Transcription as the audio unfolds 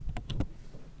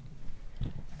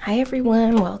Hi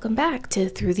everyone, welcome back to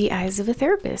Through the Eyes of a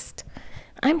Therapist.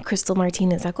 I'm Crystal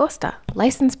Martinez Acosta,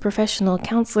 licensed professional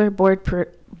counselor,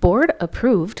 board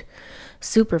approved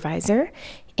supervisor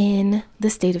in the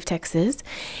state of Texas,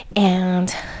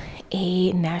 and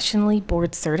a nationally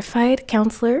board certified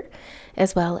counselor,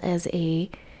 as well as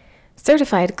a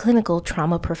certified clinical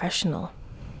trauma professional.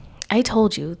 I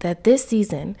told you that this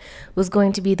season was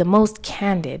going to be the most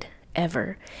candid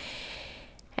ever.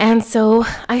 And so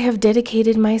I have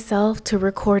dedicated myself to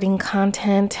recording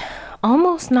content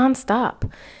almost nonstop.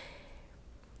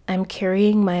 I'm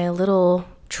carrying my little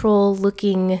troll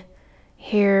looking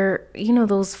hair,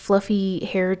 those fluffy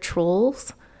hair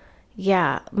trolls?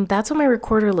 Yeah, that's what my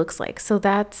recorder looks like. So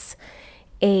that's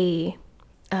a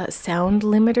sound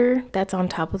limiter that's on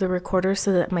top of the recorder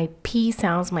so that my P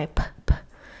sounds, my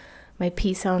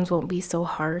P sounds won't be so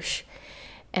harsh,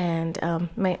 and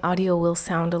my audio will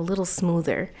sound a little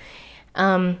smoother.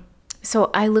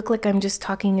 So I look like I'm just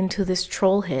talking into this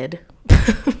troll head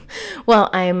while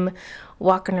I'm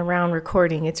walking around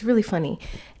recording. It's really funny.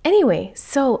 Anyway,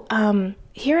 so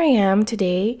here I am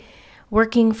today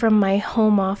working from my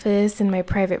home office in my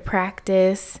private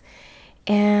practice.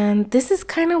 And this is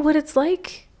kind of what it's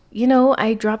like.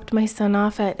 I dropped my son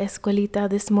off at Escuelita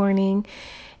this morning,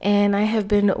 and I have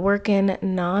been working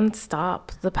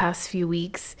nonstop the past few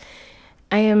weeks.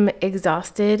 I am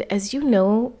exhausted. As you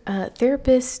know,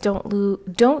 therapists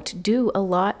don't do a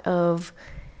lot of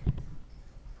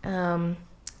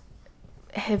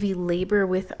heavy labor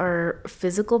with our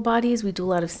physical bodies. We do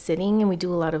a lot of sitting, and we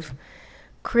do a lot of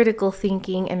critical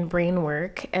thinking and brain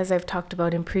work, as I've talked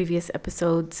about in previous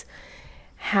episodes,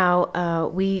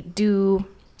 how we do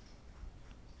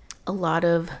a lot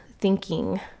of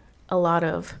thinking, a lot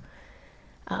of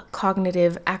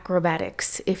cognitive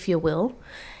acrobatics, if you will.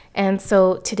 And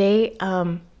so today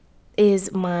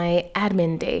is my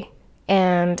admin day.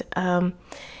 And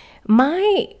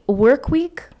my work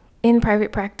week in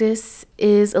private practice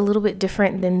is a little bit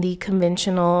different than the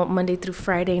conventional Monday through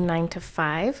Friday, 9 to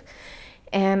 5.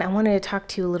 And I wanted to talk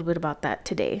to you a little bit about that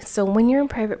today. So when you're in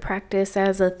private practice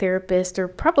as a therapist, or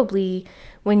probably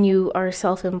when you are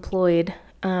self-employed,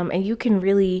 and you can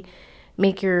really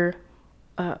make your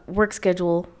work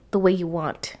schedule the way you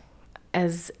want,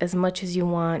 as much as you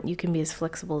want. You can be as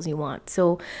flexible as you want.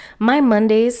 So my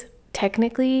Mondays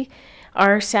technically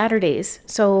are Saturdays.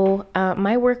 So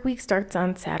my work week starts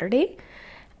on Saturday.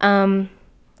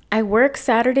 I work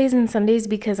Saturdays and Sundays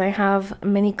because I have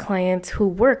many clients who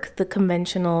work the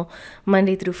conventional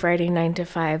Monday through Friday, 9 to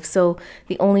 5. So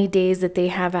the only days that they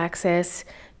have access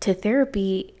to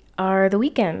therapy are the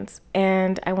weekends.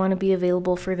 And I want to be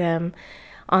available for them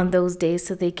on those days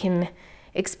so they can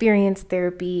experience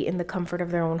therapy in the comfort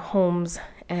of their own homes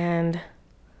and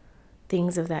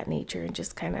things of that nature, and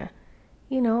just kind of,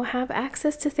 have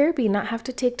access to therapy, not have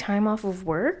to take time off of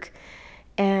work.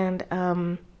 And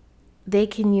they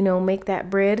can, make that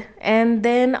bread and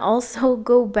then also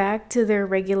go back to their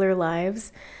regular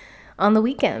lives on the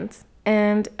weekends.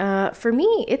 And for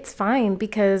me, it's fine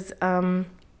because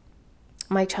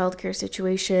my childcare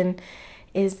situation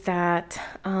is that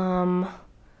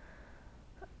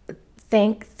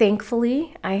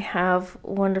thankfully I have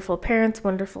wonderful parents,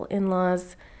 wonderful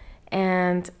in-laws,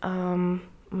 and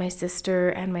my sister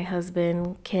and my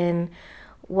husband can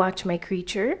watch my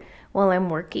creature while I'm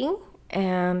working.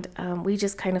 And we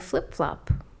just kind of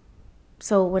flip-flop.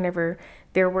 So whenever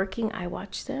they're working, I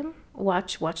watch them,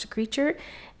 watch the creature.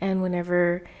 And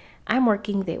whenever I'm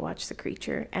working, they watch the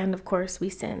creature. And of course, we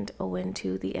send Owen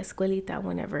to the Escuelita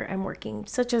whenever I'm working,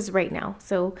 such as right now.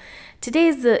 So today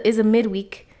is a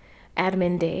midweek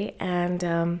admin day,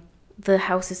 and the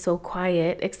house is so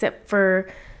quiet, except for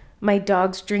my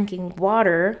dogs drinking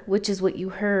water, which is what you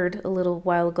heard a little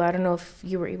while ago. I don't know if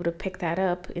you were able to pick that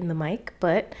up in the mic,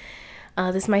 but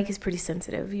this mic is pretty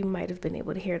sensitive. You might have been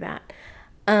able to hear that.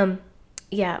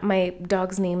 Yeah, my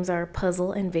dogs' names are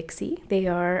Puzzle and Vixie. They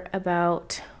are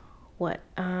about,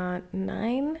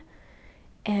 9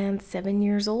 and 7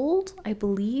 years old, I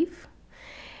believe.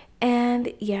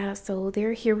 And yeah, so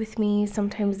they're here with me.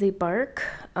 Sometimes they bark.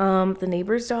 The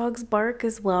neighbors' dogs bark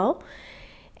as well.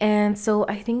 And so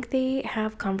I think they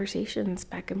have conversations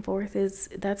back and forth.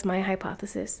 That's my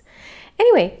hypothesis.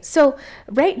 Anyway, so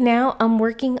right now I'm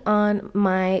working on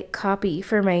my copy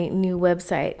for my new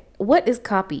website. What is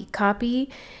copy?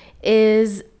 Copy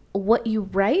is what you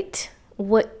write,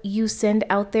 what you send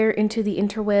out there into the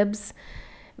interwebs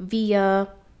via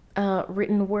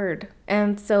written word.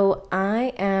 And so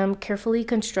I am carefully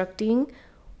constructing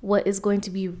what is going to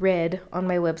be read on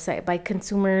my website by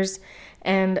consumers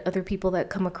and other people that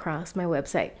come across my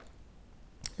website.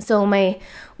 So my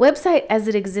website as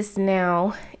it exists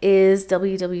now is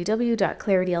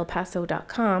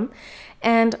www.clarityelpaso.com.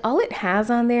 And all it has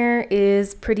on there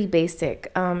is pretty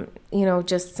basic,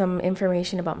 just some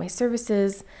information about my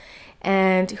services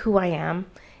and who I am.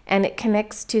 And it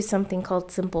connects to something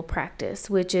called Simple Practice,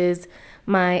 which is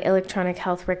my electronic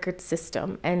health record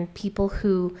system. And people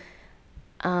who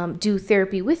do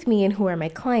therapy with me and who are my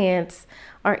clients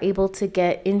are able to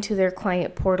get into their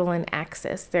client portal and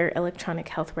access their electronic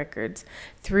health records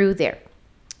through there.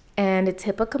 And it's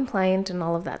HIPAA compliant and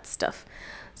all of that stuff.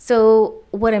 So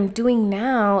what I'm doing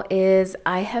now is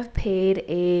I have paid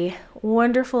a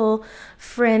wonderful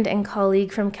friend and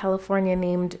colleague from California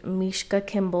named Mishka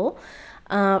Kimball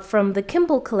from the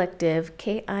Kimball Collective,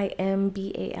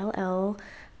 Kimball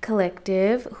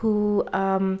Collective, who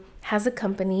has a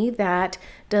company that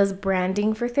does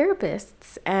branding for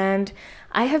therapists. And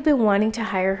I have been wanting to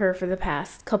hire her for the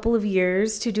past couple of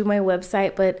years to do my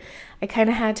website, but I kind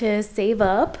of had to save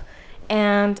up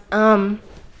and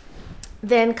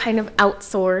then kind of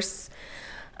outsource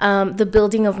the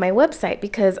building of my website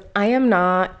because I am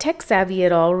not tech savvy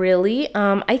at all, really.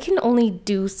 I can only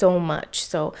do so much.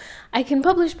 So I can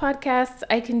publish podcasts,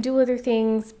 I can do other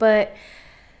things, but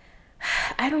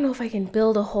I don't know if I can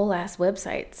build a whole ass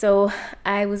website. So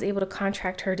I was able to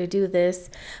contract her to do this,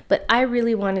 but I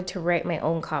really wanted to write my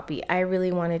own copy. I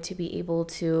really wanted to be able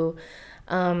to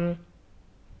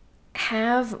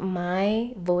have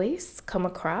my voice come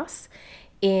across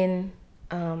in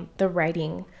the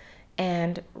writing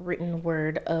and written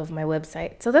word of my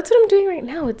website. So that's what I'm doing right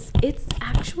now. It's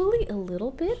actually a little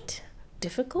bit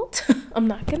difficult. I'm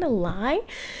not gonna lie.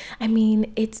 I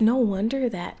mean, it's no wonder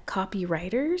that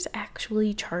copywriters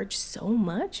actually charge so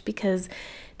much because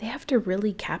they have to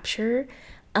really capture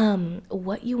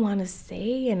what you want to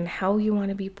say and how you want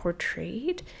to be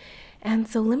portrayed. And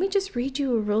so let me just read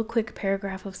you a real quick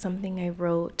paragraph of something I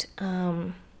wrote.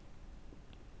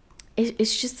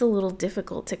 It's just a little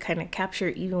difficult to kind of capture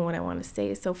even what I want to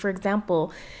say. So for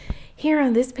example, here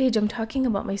on this page, I'm talking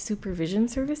about my supervision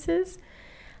services.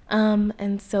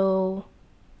 And so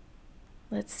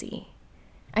let's see.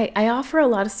 I offer a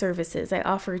lot of services. I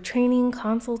offer training,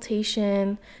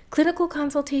 consultation, clinical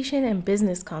consultation, and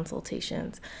business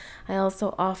consultations. I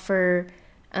also offer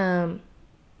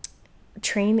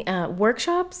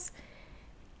workshops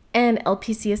and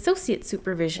LPC associate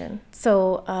supervision.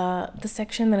 So the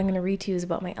section that I'm going to read to you is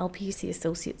about my LPC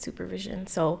associate supervision.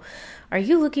 So are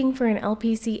you looking for an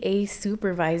LPCA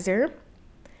supervisor?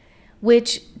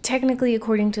 Which technically,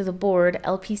 according to the board,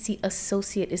 LPC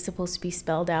associate is supposed to be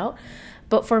spelled out.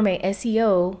 But for my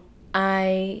SEO,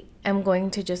 I am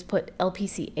going to just put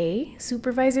LPCA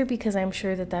supervisor because I'm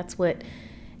sure that that's what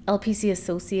LPC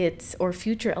associates or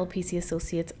future LPC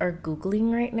associates are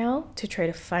Googling right now to try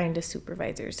to find a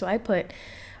supervisor. So I put,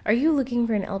 are you looking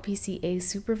for an LPCA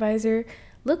supervisor?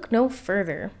 Look no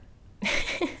further.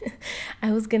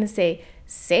 I was going to say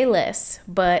less,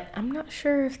 but I'm not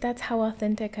sure if that's how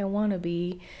authentic I want to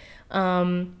be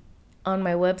on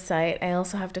my website. I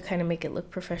also have to kind of make it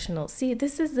look professional. See,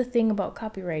 this is the thing about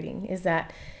copywriting is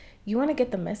that you want to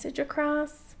get the message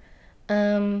across,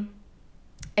 and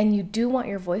you do want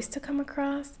your voice to come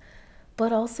across,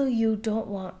 but also you don't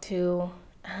want to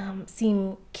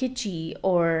seem kitschy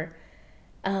or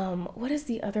what is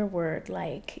the other word,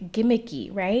 like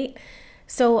gimmicky, right?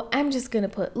 So I'm just going to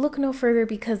put look no further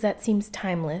because that seems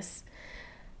timeless.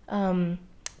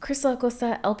 Crystal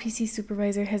Acosta, LPC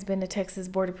supervisor, has been a Texas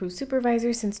board approved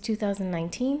supervisor since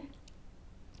 2019.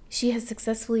 She has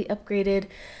successfully upgraded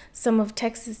some of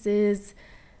Texas's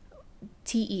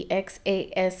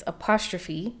TEXAS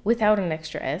apostrophe without an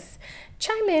extra S.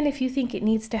 Chime in if you think it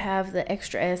needs to have the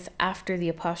extra S after the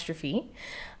apostrophe.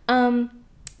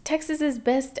 Texas's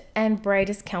best and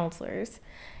brightest counselors.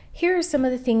 Here are some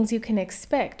of the things you can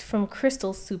expect from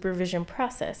Crystal's supervision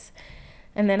process.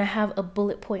 And then I have a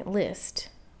bullet point list.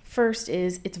 First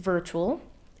is it's virtual,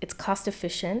 it's cost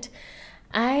efficient.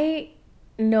 I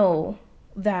know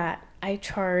that I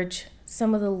charge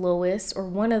some of the lowest or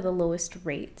one of the lowest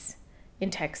rates in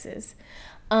Texas.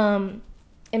 And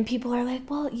people are like,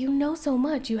 well, you know so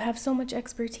much, you have so much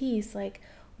expertise. Like,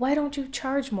 why don't you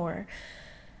charge more?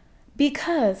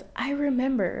 Because I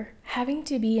remember having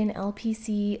to be an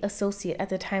LPC associate at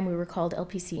the time we were called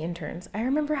LPC interns. I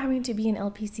remember having to be an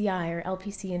LPCI or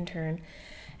LPC intern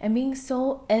and being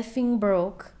so effing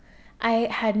broke. I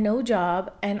had no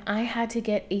job and I had to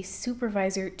get a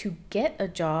supervisor to get a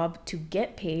job to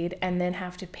get paid and then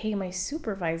have to pay my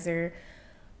supervisor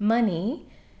money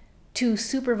to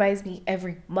supervise me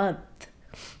every month.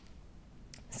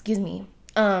 Excuse me.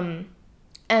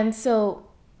 And so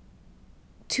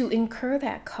to incur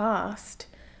that cost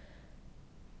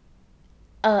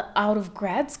out of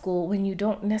grad school when you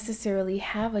don't necessarily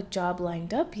have a job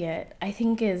lined up yet, I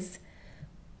think is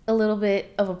a little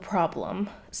bit of a problem.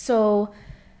 So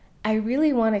I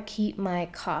really want to keep my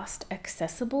cost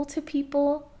accessible to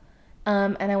people.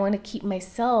 And I want to keep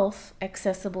myself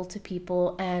accessible to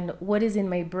people and what is in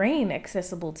my brain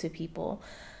accessible to people.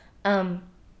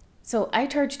 So I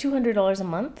charge $200 a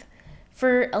month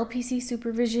for LPC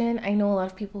supervision. I know a lot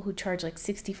of people who charge like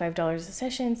 $65 a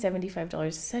session, $75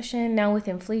 a session. Now with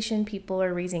inflation, people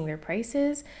are raising their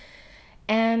prices.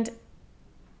 And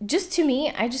just to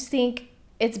me, I just think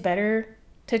it's better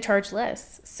to charge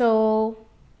less. So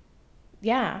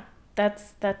yeah,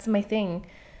 that's my thing.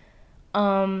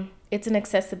 It's an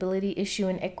accessibility issue,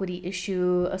 an equity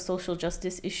issue, a social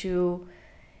justice issue,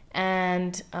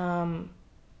 and I'm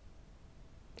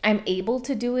able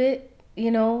to do it.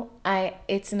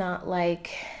 It's not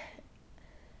like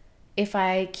if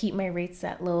I keep my rates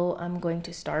that low, I'm going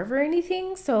to starve or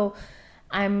anything. So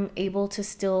I'm able to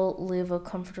still live a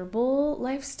comfortable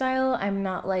lifestyle. I'm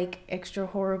not like extra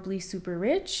horribly super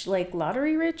rich, like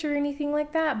lottery rich or anything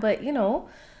like that. But,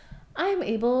 I'm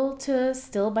able to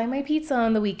still buy my pizza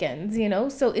on the weekends,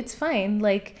 so it's fine.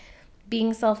 Like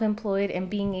being self-employed and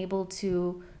being able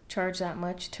to charge that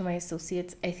much to my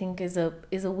associates, I think is a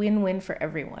win-win for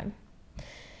everyone.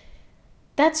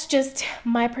 That's just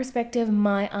my perspective,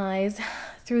 my eyes,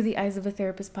 through the eyes of a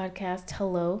therapist podcast.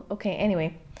 Hello. Okay,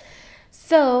 anyway.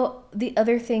 So the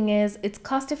other thing is it's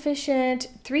cost efficient,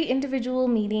 3 individual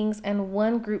meetings and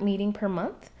 1 group meeting per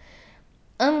month.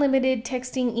 Unlimited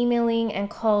texting, emailing, and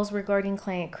calls regarding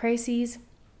client crises,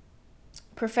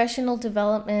 professional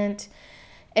development,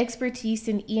 expertise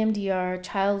in EMDR,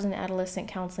 child and adolescent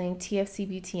counseling,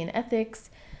 TFCBT and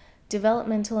ethics,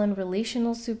 developmental and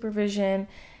relational supervision,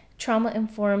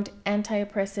 trauma-informed,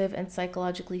 anti-oppressive, and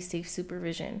psychologically safe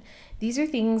supervision. These are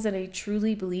things that I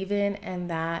truly believe in,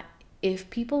 and that if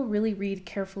people really read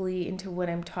carefully into what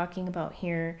I'm talking about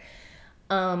here,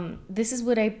 this is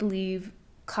what I believe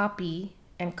copy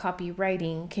and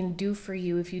copywriting can do for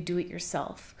you if you do it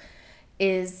yourself,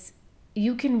 is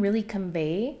you can really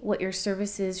convey what your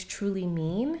services truly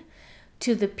mean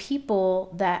to the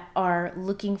people that are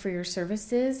looking for your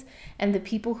services and the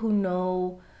people who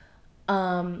know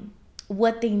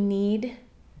what they need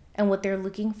and what they're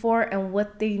looking for and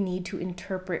what they need to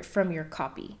interpret from your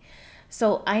copy.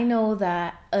 So I know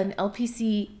that an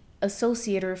LPC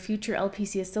associate or a future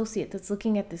LPC associate that's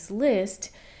looking at this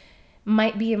list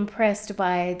might be impressed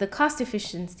by the cost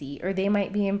efficiency, or they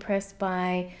might be impressed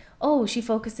by, oh, she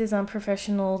focuses on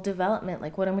professional development,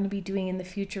 like what I'm going to be doing in the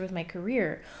future with my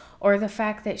career, or the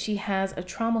fact that she has a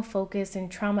trauma focus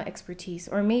and trauma expertise,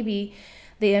 or maybe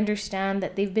they understand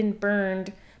that they've been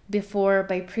burned before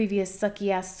by previous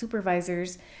sucky ass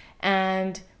supervisors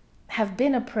and have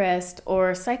been oppressed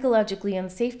or psychologically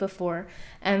unsafe before,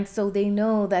 and so they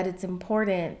know that it's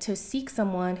important to seek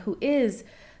someone who is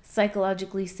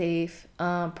psychologically safe,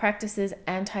 practices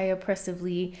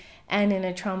anti-oppressively, and in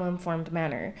a trauma-informed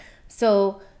manner.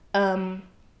 So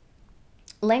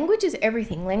language is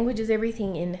everything. Language is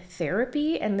everything in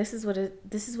therapy, and this is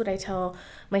what I tell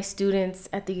my students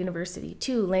at the university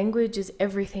too. Language is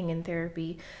everything in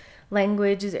therapy.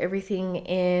 Language is everything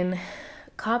in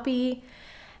copy.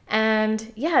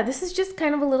 And yeah, this is just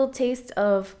kind of a little taste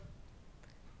of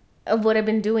what I've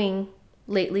been doing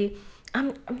lately.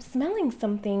 I'm smelling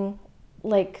something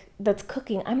like that's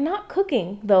cooking. I'm not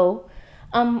cooking though.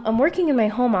 I'm working in my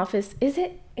home office. Is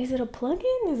it a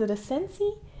plug-in? Is it a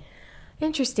Scentsy?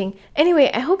 Interesting.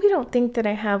 Anyway, I hope you don't think that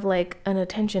I have like an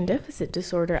attention deficit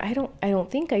disorder. I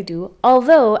don't think I do.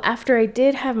 Although after I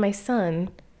did have my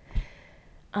son,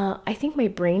 I think my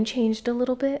brain changed a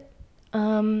little bit.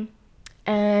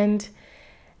 And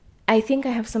I think I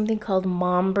have something called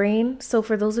mom brain. So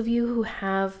for those of you who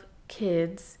have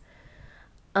kids,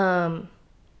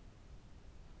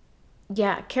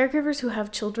 caregivers who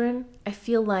have children, I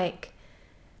feel like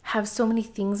have so many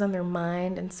things on their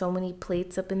mind and so many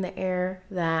plates up in the air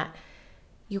that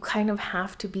you kind of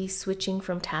have to be switching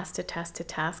from task to task to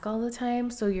task all the time.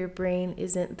 So your brain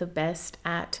isn't the best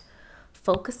at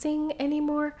focusing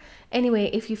anymore. Anyway,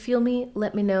 if you feel me,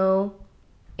 let me know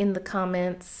in the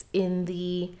comments, in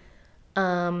the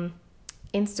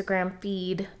Instagram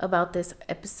feed about this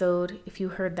episode, if you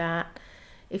heard that,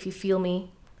 if you feel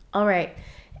me. All right.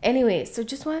 Anyway, so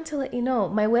just wanted to let you know,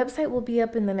 my website will be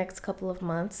up in the next couple of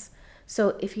months. So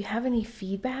if you have any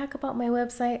feedback about my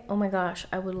website, oh my gosh,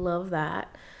 I would love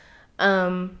that.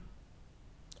 And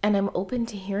I'm open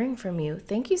to hearing from you.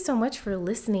 Thank you so much for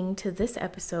listening to this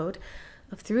episode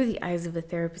of Through the Eyes of a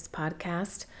Therapist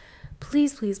podcast.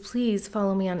 Please, please, please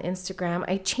follow me on Instagram.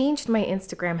 I changed my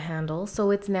Instagram handle,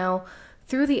 so it's now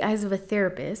Through the Eyes of a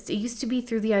Therapist. It used to be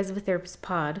Through the Eyes of a Therapist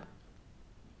pod,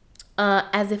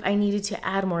 as if I needed to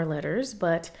add more letters,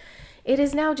 but it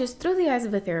is now just Through the Eyes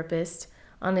of a Therapist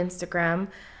on Instagram.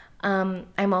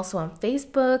 I'm also on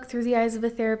Facebook, Through the Eyes of a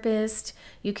Therapist.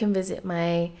 You can visit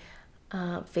my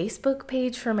Facebook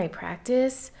page for my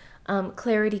practice,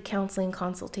 Clarity Counseling,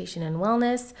 Consultation, and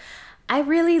Wellness. I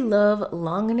really love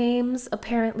long names,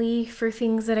 apparently, for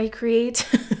things that I create,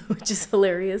 which is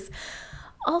hilarious.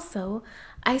 Also,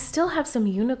 I still have some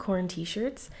unicorn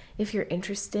t-shirts. If you're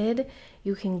interested,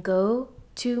 you can go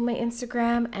to my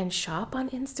Instagram and shop on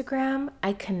Instagram.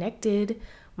 I connected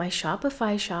my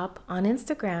Shopify shop on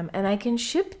Instagram, and I can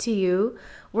ship to you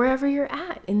wherever you're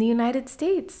at in the United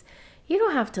States. You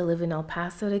don't have to live in El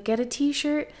Paso to get a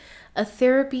t-shirt. A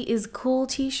Therapy is Cool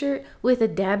t-shirt with a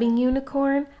dabbing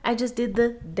unicorn. I just did the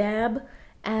dab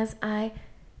as I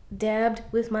dabbed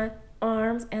with my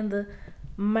arms and the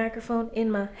microphone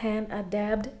in my hand. I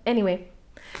dabbed. Anyway,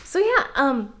 so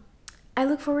yeah, I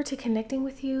look forward to connecting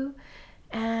with you.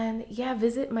 And yeah,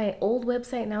 visit my old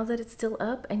website now that it's still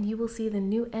up, and you will see the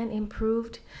new and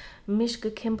improved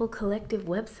Mishka Kimball Collective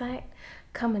website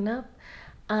coming up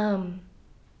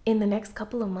in the next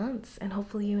couple of months, and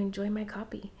hopefully you enjoy my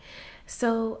copy.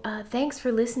 So thanks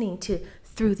for listening to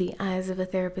Through the Eyes of a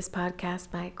Therapist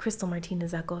podcast by Crystal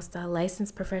Martinez Acosta,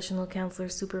 licensed professional counselor,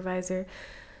 supervisor,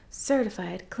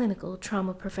 certified clinical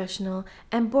trauma professional,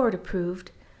 and board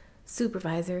approved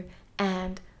supervisor.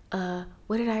 And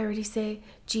what did I already say?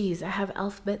 Geez, I have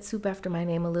alphabet soup after my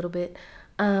name a little bit.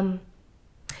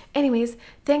 Anyways,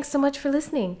 thanks so much for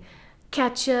listening.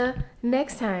 Catch ya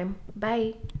next time.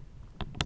 Bye.